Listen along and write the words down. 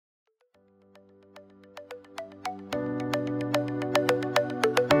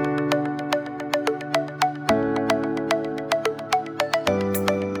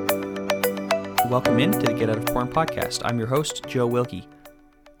welcome in to the Get Out of Porn podcast. I'm your host, Joe Wilkie.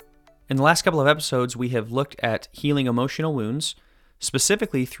 In the last couple of episodes, we have looked at healing emotional wounds,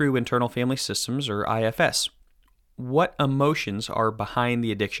 specifically through internal family systems, or IFS. What emotions are behind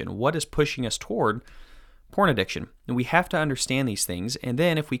the addiction? What is pushing us toward porn addiction? And we have to understand these things, and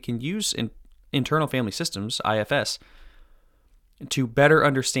then if we can use internal family systems, IFS, to better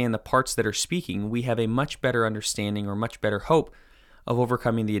understand the parts that are speaking, we have a much better understanding or much better hope of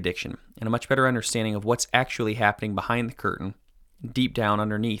overcoming the addiction and a much better understanding of what's actually happening behind the curtain, deep down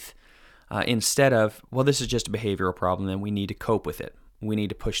underneath, instead of, well, this is just a behavioral problem and we need to cope with it. We need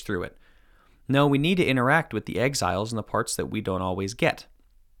to push through it. No, we need to interact with the exiles and the parts that we don't always get.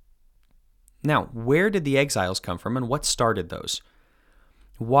 Now, where did the exiles come from and what started those?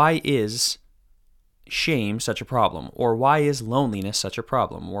 Why is shame such a problem? Or why is loneliness such a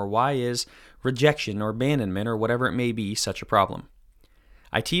problem? Or why is rejection or abandonment or whatever it may be such a problem?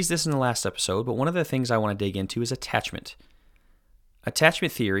 I teased this in the last episode, but one of the things I want to dig into is attachment.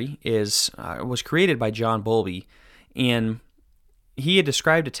 Attachment theory was created by John Bowlby, and he had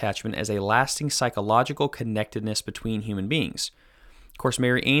described attachment as a lasting psychological connectedness between human beings. Of course,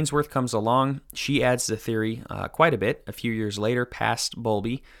 Mary Ainsworth comes along. She adds to the theory quite a bit a few years later, past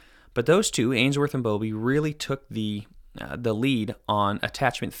Bowlby. But those two, Ainsworth and Bowlby, really took the lead on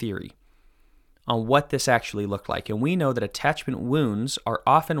attachment theory, on what this actually looked like. And we know that attachment wounds are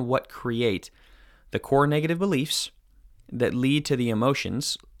often what create the core negative beliefs that lead to the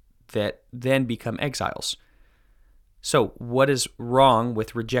emotions that then become exiles. So, what is wrong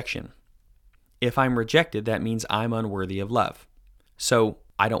with rejection? If I'm rejected, that means I'm unworthy of love. So,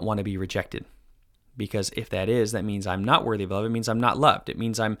 I don't want to be rejected. Because if that means I'm not worthy of love. It means I'm not loved. It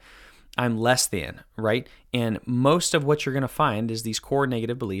means I'm less than, right? And most of what you're going to find is these core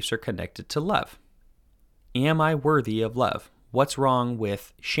negative beliefs are connected to love. Am I worthy of love? What's wrong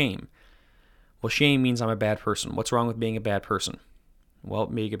with shame? Well, shame means I'm a bad person. What's wrong with being a bad person? Well,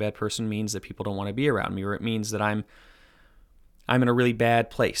 being a bad person means that people don't want to be around me, or it means that I'm in a really bad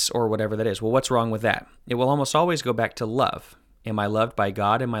place, or whatever that is. Well, what's wrong with that? It will almost always go back to love. Am I loved by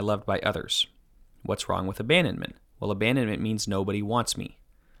God? Am I loved by others? What's wrong with abandonment? Well, abandonment means nobody wants me.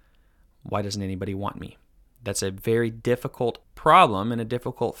 Why doesn't anybody want me? That's a very difficult problem and a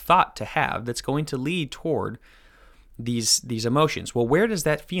difficult thought to have that's going to lead toward these emotions. Well, where does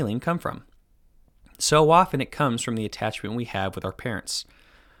that feeling come from? So often it comes from the attachment we have with our parents.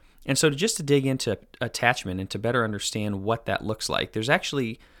 And so to dig into attachment and to better understand what that looks like, there's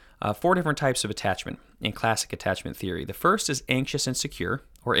actually 4 different types of attachment in classic attachment theory. The first is anxious and secure,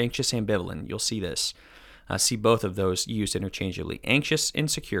 or anxious ambivalent. You'll see this. See both of those used interchangeably. Anxious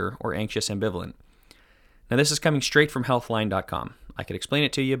insecure or anxious ambivalent. Now this is coming straight from healthline.com. I could explain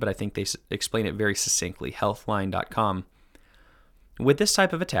it to you, but I think they explain it very succinctly. Healthline.com. With this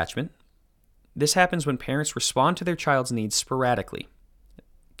type of attachment, this happens when parents respond to their child's needs sporadically.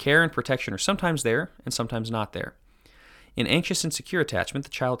 Care and protection are sometimes there and sometimes not there. In anxious and secure attachment,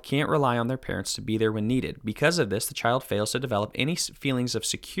 the child can't rely on their parents to be there when needed. Because of this, the child fails to develop any feelings of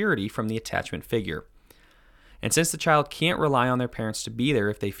security from the attachment figure. And since the child can't rely on their parents to be there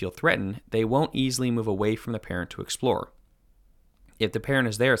if they feel threatened, they won't easily move away from the parent to explore. If the parent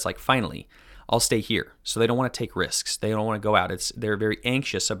is there, it's like, finally, I'll stay here. So they don't want to take risks. They don't want to go out. They're very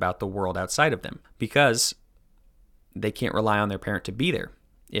anxious about the world outside of them because they can't rely on their parent to be there.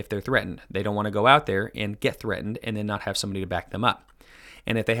 If they're threatened, they don't want to go out there and get threatened and then not have somebody to back them up.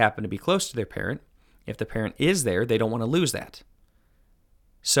 And if they happen to be close to their parent, if the parent is there, they don't want to lose that.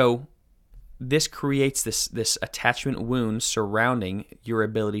 So this creates this attachment wound surrounding your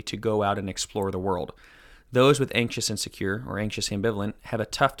ability to go out and explore the world. Those with anxious insecure or anxious ambivalent have a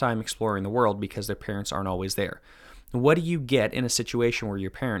tough time exploring the world because their parents aren't always there. What do you get in a situation where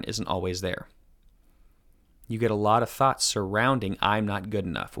your parent isn't always there? You get a lot of thoughts surrounding, I'm not good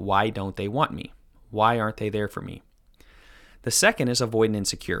enough. Why don't they want me? Why aren't they there for me? The second is avoidant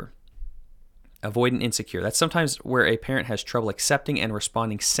insecure. Avoidant insecure. That's sometimes where a parent has trouble accepting and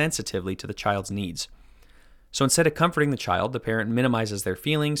responding sensitively to the child's needs. So instead of comforting the child, the parent minimizes their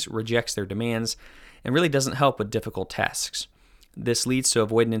feelings, rejects their demands, and really doesn't help with difficult tasks. This leads to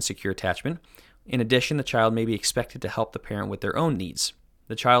avoidant insecure attachment. In addition, the child may be expected to help the parent with their own needs.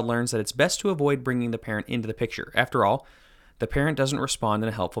 The child learns that it's best to avoid bringing the parent into the picture. After all, the parent doesn't respond in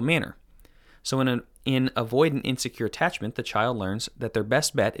a helpful manner. So in avoidant insecure attachment, the child learns that their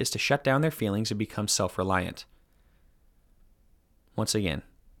best bet is to shut down their feelings and become self-reliant. Once again,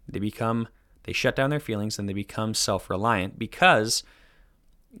 they shut down their feelings and they become self-reliant because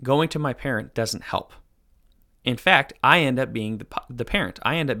going to my parent doesn't help. In fact, I end up being the parent.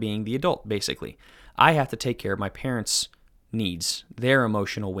 I end up being the adult, basically. I have to take care of my parents' needs, their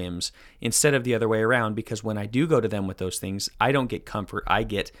emotional whims, instead of the other way around, because when I do go to them with those things, I don't get comfort. I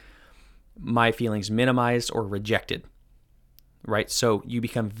get my feelings minimized or rejected, right? So you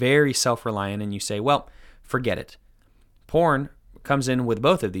become very self-reliant and you say, well, forget it. Porn comes in with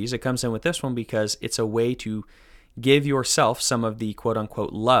both of these. It comes in with this one because it's a way to give yourself some of the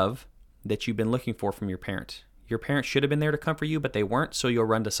quote-unquote love that you've been looking for from your parent. Your parents should have been there to comfort you, but they weren't, so you'll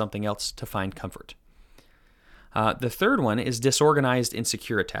run to something else to find comfort. The third one is disorganized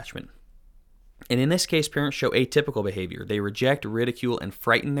insecure attachment. And in this case, parents show atypical behavior. They reject, ridicule, and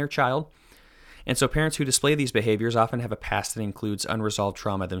frighten their child. And so parents who display these behaviors often have a past that includes unresolved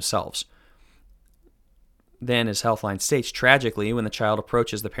trauma themselves. Then, as Healthline states, tragically, when the child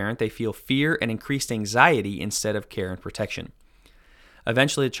approaches the parent, they feel fear and increased anxiety instead of care and protection.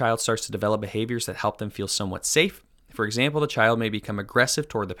 Eventually, the child starts to develop behaviors that help them feel somewhat safe. For example, the child may become aggressive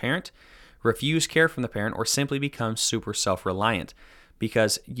toward the parent, refuse care from the parent, or simply become super self-reliant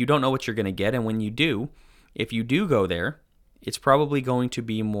because you don't know what you're going to get. And when you do, if you do go there, it's probably going to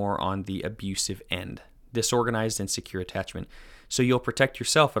be more on the abusive end, disorganized and insecure attachment. So you'll protect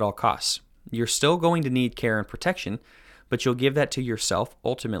yourself at all costs. You're still going to need care and protection, but you'll give that to yourself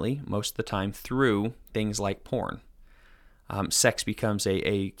ultimately, most of the time, through things like porn. Sex becomes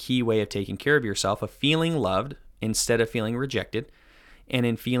a key way of taking care of yourself, of feeling loved instead of feeling rejected, and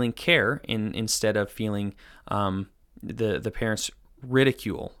in feeling care instead of feeling the parents'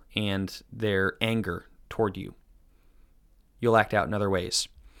 ridicule and their anger toward you. You'll act out in other ways.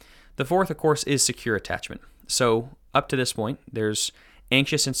 The fourth, of course, is secure attachment. So up to this point, there's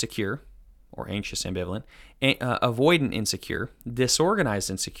anxious insecure, or anxious ambivalent, avoidant insecure, disorganized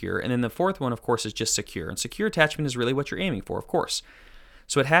insecure, and then the fourth one, of course, is just secure. And secure attachment is really what you're aiming for, of course.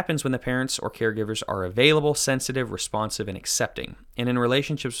 So it happens when the parents or caregivers are available, sensitive, responsive, and accepting. And in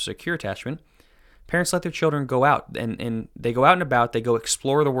relationships with secure attachment, parents let their children go out, and they go out and about, they go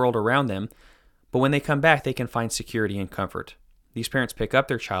explore the world around them, but when they come back, they can find security and comfort. These parents pick up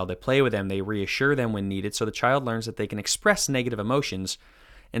their child, they play with them, they reassure them when needed, so the child learns that they can express negative emotions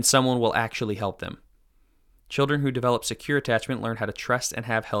and someone will actually help them. Children who develop secure attachment learn how to trust and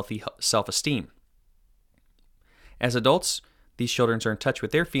have healthy self-esteem. As adults, these children are in touch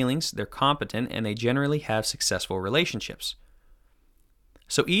with their feelings, they're competent, and they generally have successful relationships.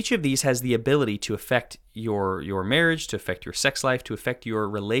 So each of these has the ability to affect your marriage, to affect your sex life, to affect your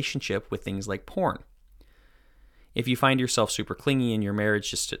relationship with things like porn. If you find yourself super clingy in your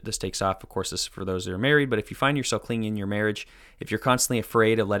marriage, this takes off, of course, this is for those that are married, but if you find yourself clingy in your marriage, if you're constantly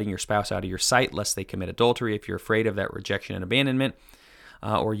afraid of letting your spouse out of your sight lest they commit adultery, if you're afraid of that rejection and abandonment,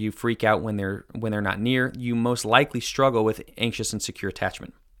 or you freak out when they're not near, you most likely struggle with anxious and insecure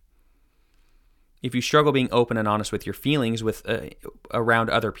attachment. If you struggle being open and honest with your feelings around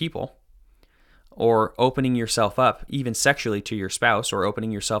other people, or opening yourself up, even sexually, to your spouse, or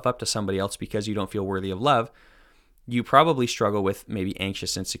opening yourself up to somebody else because you don't feel worthy of love, you probably struggle with maybe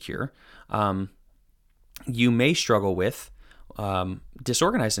anxious, insecure. You may struggle with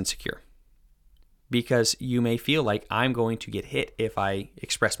disorganized insecure because you may feel like I'm going to get hit if I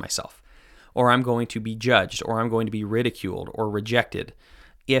express myself, or I'm going to be judged, or I'm going to be ridiculed or rejected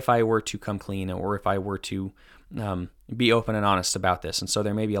if I were to come clean, or if I were to be open and honest about this. And so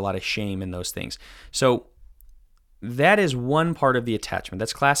there may be a lot of shame in those things. So that is one part of the attachment.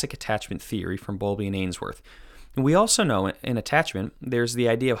 That's classic attachment theory from Bowlby and Ainsworth. We also know in attachment, there's the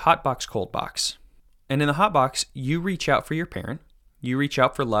idea of hot box, cold box. And in the hot box, you reach out for your parent. You reach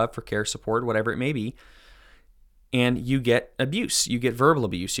out for love, for care, support, whatever it may be. And you get abuse. You get verbal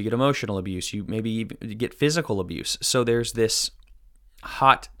abuse. You get emotional abuse. You maybe even get physical abuse. So there's this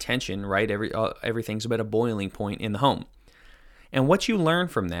hot tension, right? Everything's about a boiling point in the home. And what you learn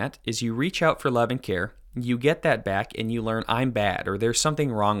from that is you reach out for love and care. You get that back and you learn I'm bad, or there's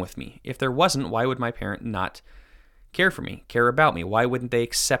something wrong with me. If there wasn't, why would my parent not care for me, care about me? Why wouldn't they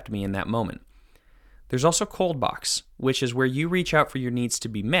accept me in that moment? There's also cold box, which is where you reach out for your needs to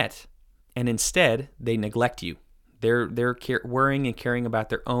be met, and instead they neglect you. They're worrying and caring about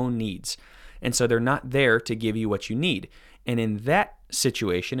their own needs, and so they're not there to give you what you need. And in that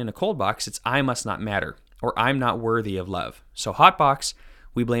situation, in a cold box, it's I must not matter, or I'm not worthy of love. So hot box,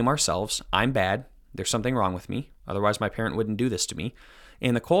 we blame ourselves. I'm bad. There's something wrong with me. Otherwise, my parent wouldn't do this to me.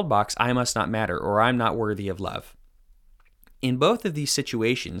 In the cold box, I must not matter, or I'm not worthy of love. In both of these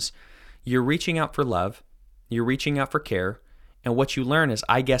situations, you're reaching out for love, you're reaching out for care, and what you learn is,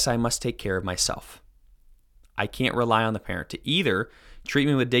 I guess I must take care of myself. I can't rely on the parent to either treat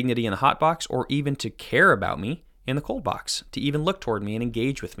me with dignity in the hot box, or even to care about me in the cold box, to even look toward me and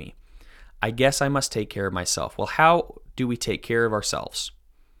engage with me. I guess I must take care of myself. Well, how do we take care of ourselves?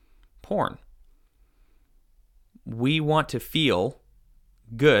 Porn. We want to feel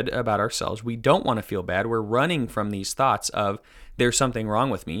good about ourselves. We don't want to feel bad. We're running from these thoughts of there's something wrong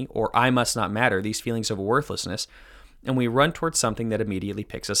with me or I must not matter, these feelings of worthlessness, and we run towards something that immediately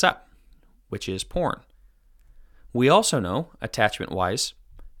picks us up, which is porn. We also know, attachment-wise,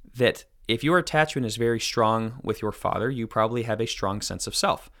 that if your attachment is very strong with your father, you probably have a strong sense of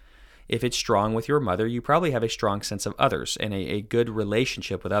self. If it's strong with your mother, you probably have a strong sense of others and a good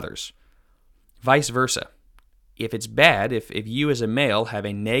relationship with others. Vice versa. If it's bad, if you as a male have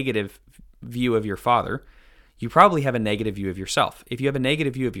a negative view of your father, you probably have a negative view of yourself. If you have a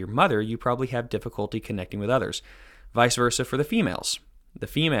negative view of your mother, you probably have difficulty connecting with others. Vice versa for the females. The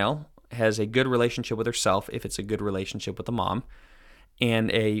female has a good relationship with herself if it's a good relationship with the mom,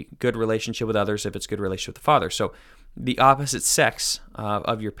 and a good relationship with others if it's a good relationship with the father. So the opposite sex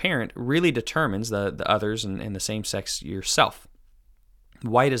of your parent really determines the others and the same sex yourself.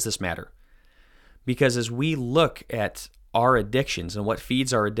 Why does this matter? Because as we look at our addictions and what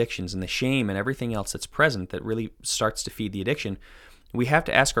feeds our addictions and the shame and everything else that's present that really starts to feed the addiction, we have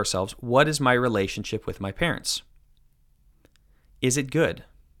to ask ourselves, what is my relationship with my parents? Is it good?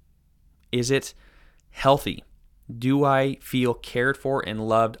 Is it healthy? Do I feel cared for and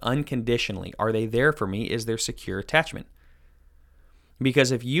loved unconditionally? Are they there for me? Is there secure attachment?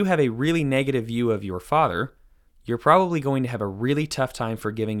 Because if you have a really negative view of your father, you're probably going to have a really tough time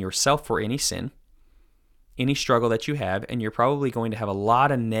forgiving yourself for any sin, any struggle that you have, and you're probably going to have a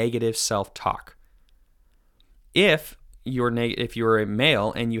lot of negative self-talk. If you're a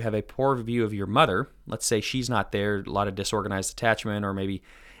male and you have a poor view of your mother, let's say she's not there, a lot of disorganized attachment or maybe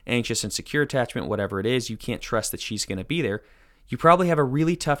anxious and secure attachment, whatever it is, you can't trust that she's going to be there, you probably have a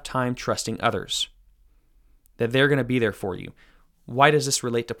really tough time trusting others, that they're going to be there for you. Why does this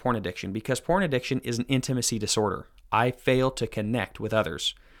relate to porn addiction? Because porn addiction is an intimacy disorder. I fail to connect with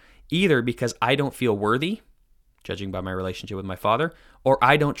others, either because I don't feel worthy, judging by my relationship with my father, or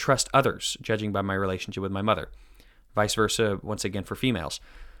I don't trust others, judging by my relationship with my mother. Vice versa, once again, for females.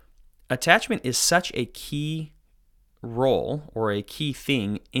 Attachment is such a key role or a key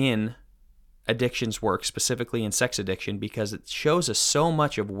thing in addictions work, specifically in sex addiction, because it shows us so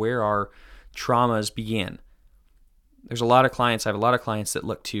much of where our traumas began. I have a lot of clients that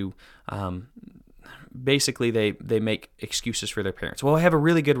look to, basically they make excuses for their parents. Well, I have a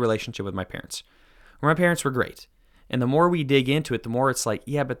really good relationship with my parents. Or my parents were great. And the more we dig into it, the more it's like,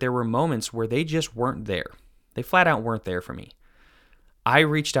 yeah, but there were moments where they just weren't there. They flat out weren't there for me. I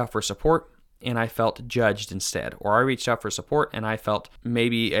reached out for support and I felt judged instead. Or I reached out for support and I felt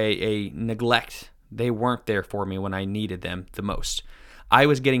maybe a neglect. They weren't there for me when I needed them the most. I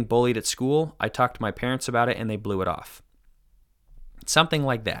was getting bullied at school. I talked to my parents about it and they blew it off. Something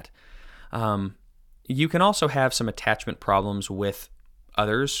like that. You can also have some attachment problems with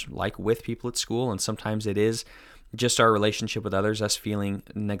others, like with people at school, and sometimes it is just our relationship with others, us feeling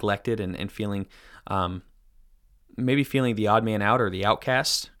neglected and feeling, maybe feeling the odd man out or the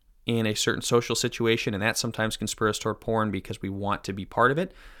outcast in a certain social situation, and that sometimes can spur us toward porn because we want to be part of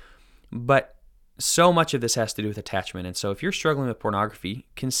it. But so much of this has to do with attachment, and so if you're struggling with pornography,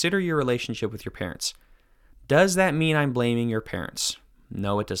 consider your relationship with your parents. Does that mean I'm blaming your parents?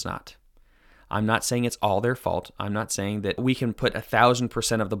 No, it does not. I'm not saying it's all their fault. I'm not saying that we can put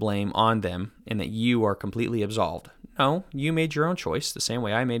 1,000% of the blame on them and that you are completely absolved. No, you made your own choice the same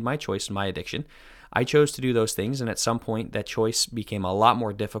way I made my choice in my addiction. I chose to do those things, and at some point that choice became a lot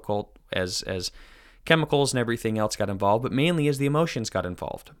more difficult as chemicals and everything else got involved, but mainly as the emotions got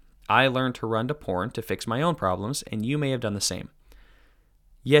involved. I learned to run to porn to fix my own problems, and you may have done the same.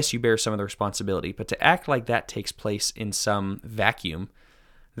 Yes, you bear some of the responsibility, but to act like that takes place in some vacuum,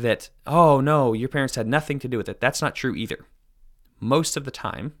 that, oh no, your parents had nothing to do with it. That's not true either. Most of the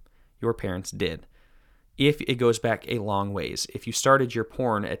time, your parents did. If it goes back a long ways. If you started your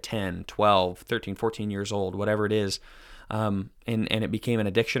porn at 10, 12, 13, 14 years old, whatever it is, and it became an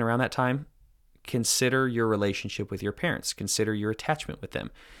addiction around that time, consider your relationship with your parents. Consider your attachment with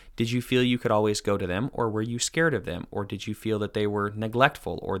them. Did you feel you could always go to them, or were you scared of them? Or did you feel that they were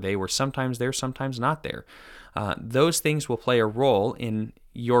neglectful, or they were sometimes there, sometimes not there? Those things will play a role in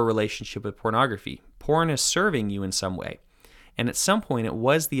your relationship with pornography. Porn is serving you in some way. And at some point, it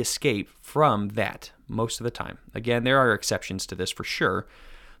was the escape from that most of the time. Again, there are exceptions to this for sure,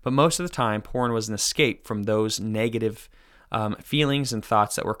 but most of the time, porn was an escape from those negative feelings and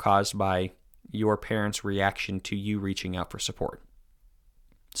thoughts that were caused by your parents' reaction to you reaching out for support.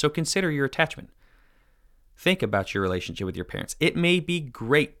 So consider your attachment. Think about your relationship with your parents. It may be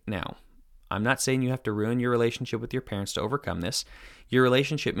great now. I'm not saying you have to ruin your relationship with your parents to overcome this. Your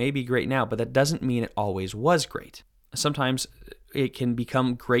relationship may be great now, but that doesn't mean it always was great. Sometimes it can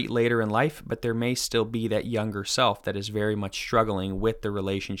become great later in life, but there may still be that younger self that is very much struggling with the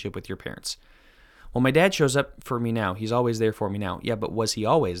relationship with your parents. Well, my dad shows up for me now. He's always there for me now. Yeah, but was he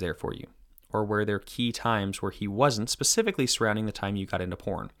always there for you? Or were there key times where he wasn't, specifically surrounding the time you got into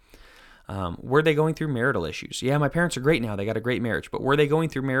porn? Were they going through marital issues? Yeah, my parents are great now. They got a great marriage. But were they going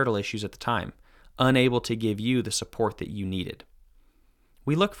through marital issues at the time, unable to give you the support that you needed?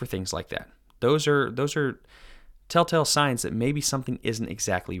 We look for things like that. Those are telltale signs that maybe something isn't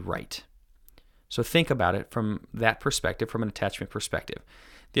exactly right. So think about it from that perspective, from an attachment perspective.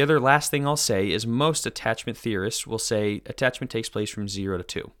 The other last thing I'll say is most attachment theorists will say attachment takes place from 0 to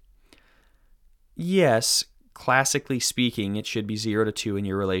 2. Yes, classically speaking, it should be 0 to 2 in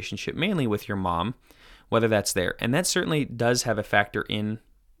your relationship, mainly with your mom, whether that's there. And that certainly does have a factor in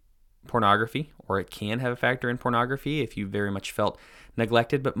pornography, or it can have a factor in pornography if you very much felt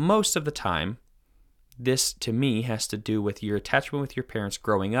neglected. But most of the time, this, to me, has to do with your attachment with your parents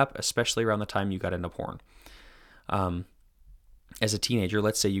growing up, especially around the time you got into porn. As a teenager,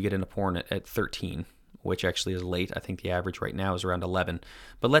 let's say you get into porn at 13, which actually is late. I think the average right now is around 11.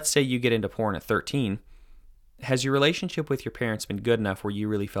 But let's say you get into porn at 13. Has your relationship with your parents been good enough where you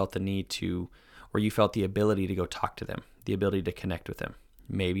really felt the need to, or you felt the ability to go talk to them, the ability to connect with them?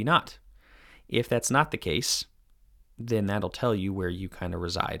 Maybe not. If that's not the case, then that'll tell you where you kind of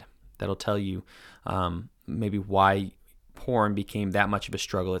reside. That'll tell you maybe why porn became that much of a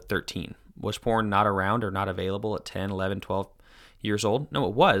struggle at 13. Was porn not around or not available at 10, 11, 12 years old? No,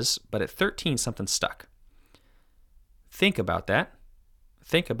 it was, but at 13, something stuck. Think about that.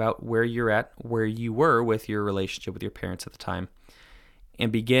 Think about where you're at, where you were with your relationship with your parents at the time,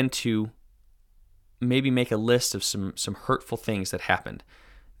 and begin to maybe make a list of some hurtful things that happened.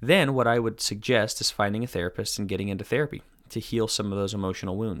 Then what I would suggest is finding a therapist and getting into therapy to heal some of those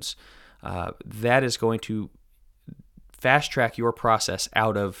emotional wounds. That is going to fast track your process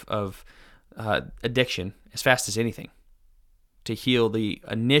out of addiction as fast as anything, to heal the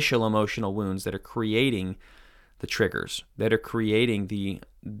initial emotional wounds that are creating the triggers, that are creating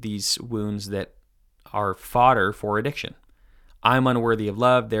these wounds that are fodder for addiction. I'm unworthy of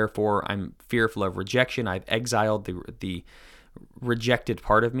love, therefore I'm fearful of rejection. I've exiled the rejected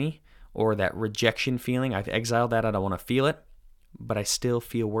part of me, or that rejection feeling. I've exiled that. I don't want to feel it, but I still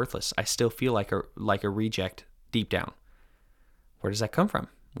feel worthless. I still feel like a reject deep down. Where does that come from?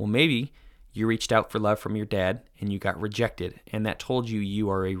 Well, maybe you reached out for love from your dad and you got rejected, and that told you you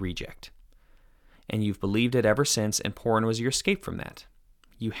are a reject. And you've believed it ever since, and porn was your escape from that.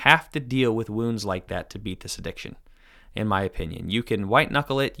 You have to deal with wounds like that to beat this addiction, in my opinion. You can white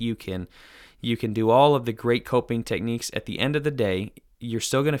knuckle it, you can do all of the great coping techniques. At the end of the day, you're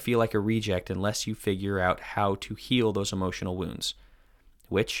still going to feel like a reject unless you figure out how to heal those emotional wounds,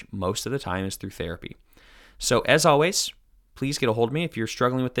 which most of the time is through therapy. So as always, please get a hold of me if you're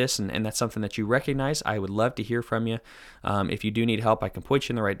struggling with this and that's something that you recognize. I would love to hear from you. If you do need help, I can point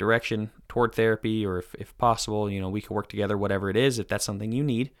you in the right direction toward therapy, or if possible, we can work together, whatever it is, if that's something you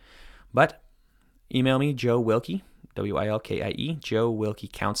need. But email me, Joe Wilkie, Wilkie, Joe Wilkie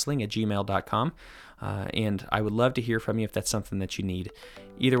Counseling @gmail.com. And I would love to hear from you if that's something that you need.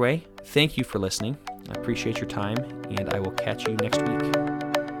 Either way, thank you for listening. I appreciate your time, and I will catch you next week.